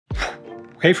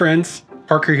Hey friends,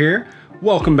 Parker here.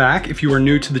 Welcome back. If you are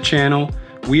new to the channel,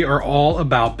 we are all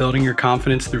about building your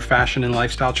confidence through fashion and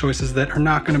lifestyle choices that are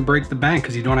not going to break the bank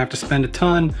because you don't have to spend a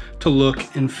ton to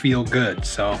look and feel good.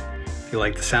 So if you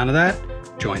like the sound of that,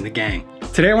 join the gang.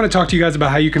 Today I want to talk to you guys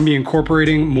about how you can be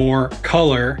incorporating more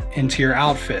color into your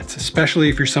outfits, especially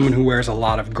if you're someone who wears a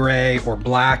lot of gray or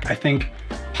black. I think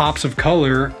pops of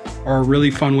color are a really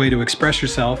fun way to express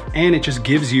yourself, and it just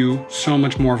gives you so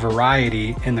much more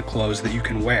variety in the clothes that you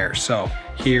can wear. So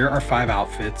here are 5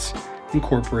 outfits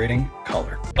incorporating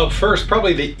color. Up first,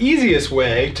 probably the easiest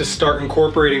way to start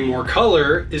incorporating more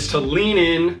color is to lean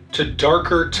in to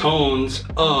darker tones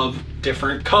of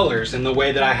different colors in the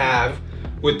way that I have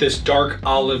with this dark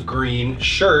olive green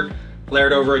shirt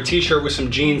layered over a t-shirt with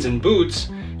some jeans and boots.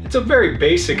 It's a very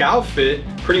basic outfit.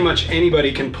 Pretty much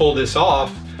anybody can pull this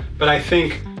off, but I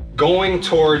think going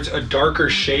towards a darker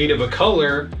shade of a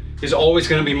color is always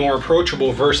going to be more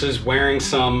approachable versus wearing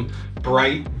some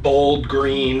bright, bold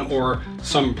green or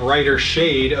some brighter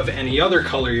shade of any other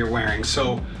color you're wearing.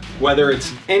 So whether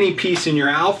it's any piece in your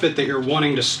outfit that you're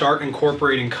wanting to start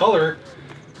incorporating color,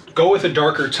 go with a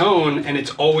darker tone and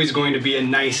it's always going to be a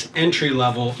nice entry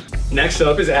level. Next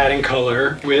up is adding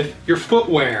color with your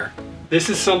footwear. This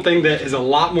is something that is a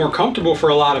lot more comfortable for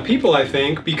a lot of people, I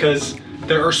think, because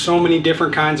there are so many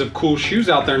different kinds of cool shoes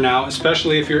out there now,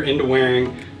 especially if you're into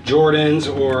wearing Jordans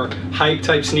or hype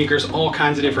type sneakers. All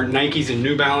kinds of different Nikes and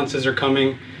New Balances are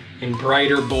coming in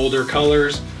brighter, bolder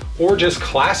colors, or just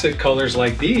classic colors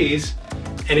like these.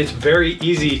 And it's very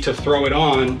easy to throw it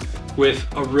on with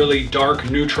a really dark,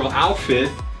 neutral outfit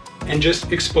and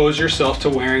just expose yourself to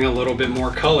wearing a little bit more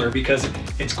color because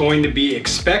it's going to be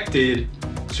expected.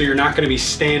 So you're not going to be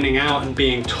standing out and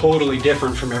being totally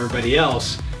different from everybody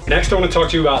else. Next, I want to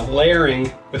talk to you about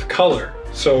layering with color.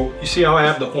 So you see how I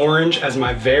have the orange as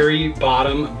my very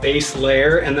bottom base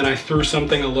layer, and then I threw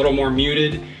something a little more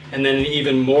muted and then an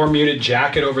even more muted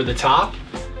jacket over the top.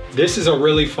 This is a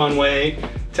really fun way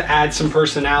to add some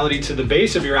personality to the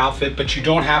base of your outfit, but you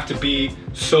don't have to be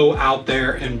so out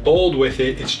there and bold with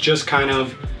it. It's just kind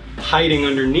of hiding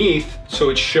underneath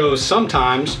so it shows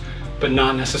sometimes, but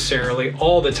not necessarily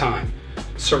all the time.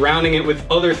 Surrounding it with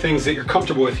other things that you're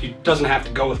comfortable with. You doesn't have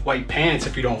to go with white pants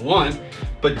if you don't want,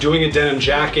 but doing a denim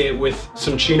jacket with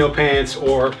some chino pants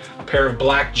or a pair of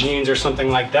black jeans or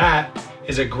something like that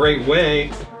is a great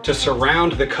way to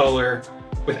surround the color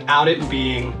without it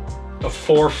being the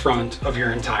forefront of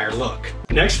your entire look.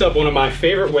 Next up, one of my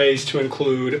favorite ways to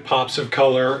include pops of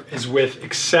color is with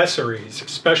accessories,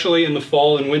 especially in the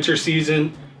fall and winter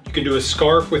season. You can do a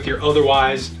scarf with your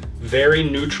otherwise very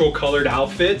neutral colored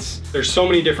outfits. There's so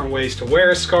many different ways to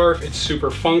wear a scarf. It's super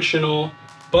functional,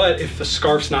 but if the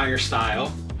scarf's not your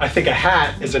style, I think a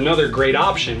hat is another great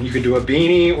option. You can do a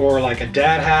beanie or like a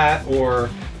dad hat or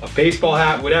a baseball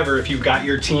hat, whatever. If you've got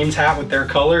your team's hat with their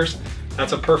colors,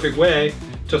 that's a perfect way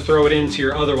to throw it into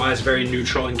your otherwise very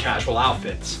neutral and casual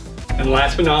outfits. And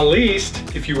last but not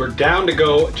least, if you are down to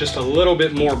go just a little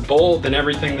bit more bold than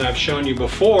everything that I've shown you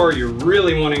before, you're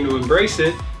really wanting to embrace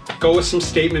it, go with some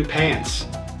statement pants.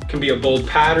 It can be a bold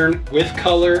pattern with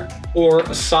color or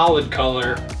a solid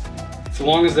color, as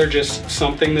long as they're just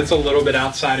something that's a little bit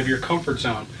outside of your comfort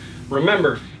zone.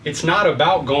 Remember, it's not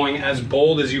about going as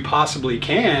bold as you possibly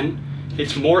can.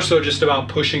 It's more so just about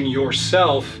pushing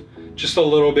yourself just a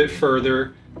little bit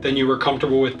further than you were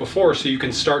comfortable with before, so you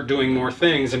can start doing more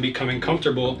things and becoming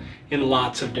comfortable in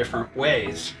lots of different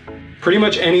ways. Pretty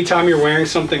much anytime you're wearing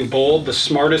something bold, the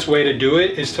smartest way to do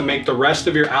it is to make the rest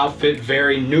of your outfit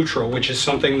very neutral, which is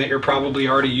something that you're probably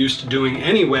already used to doing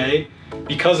anyway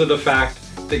because of the fact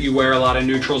that you wear a lot of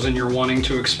neutrals and you're wanting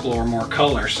to explore more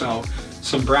color. So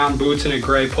some brown boots and a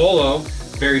gray polo,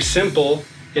 very simple.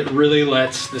 It really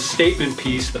lets the statement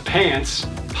piece, the pants,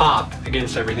 pop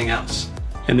against everything else.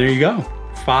 And there you go.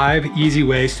 5 easy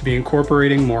ways to be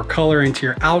incorporating more color into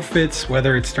your outfits,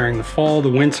 whether it's during the fall, the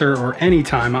winter, or any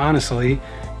time, honestly.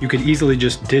 You could easily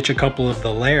just ditch a couple of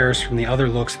the layers from the other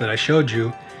looks that I showed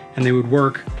you, and they would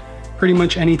work pretty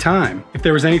much any time. If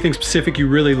there was anything specific you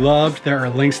really loved, there are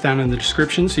links down in the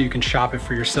description so you can shop it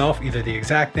for yourself, either the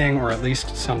exact thing or at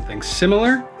least something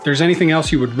similar. If there's anything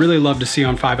else you would really love to see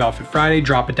on 5 Outfit Friday,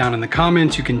 drop it down in the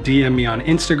comments. You can DM me on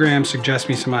Instagram, suggest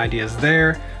me some ideas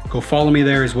there. Go follow me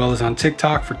there as well as on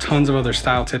TikTok for tons of other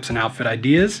style tips and outfit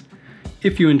ideas.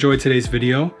 If you enjoyed today's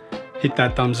video, hit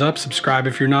that thumbs up, subscribe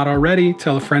if you're not already,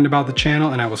 tell a friend about the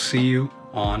channel, and I will see you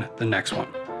on the next one.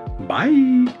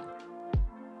 Bye.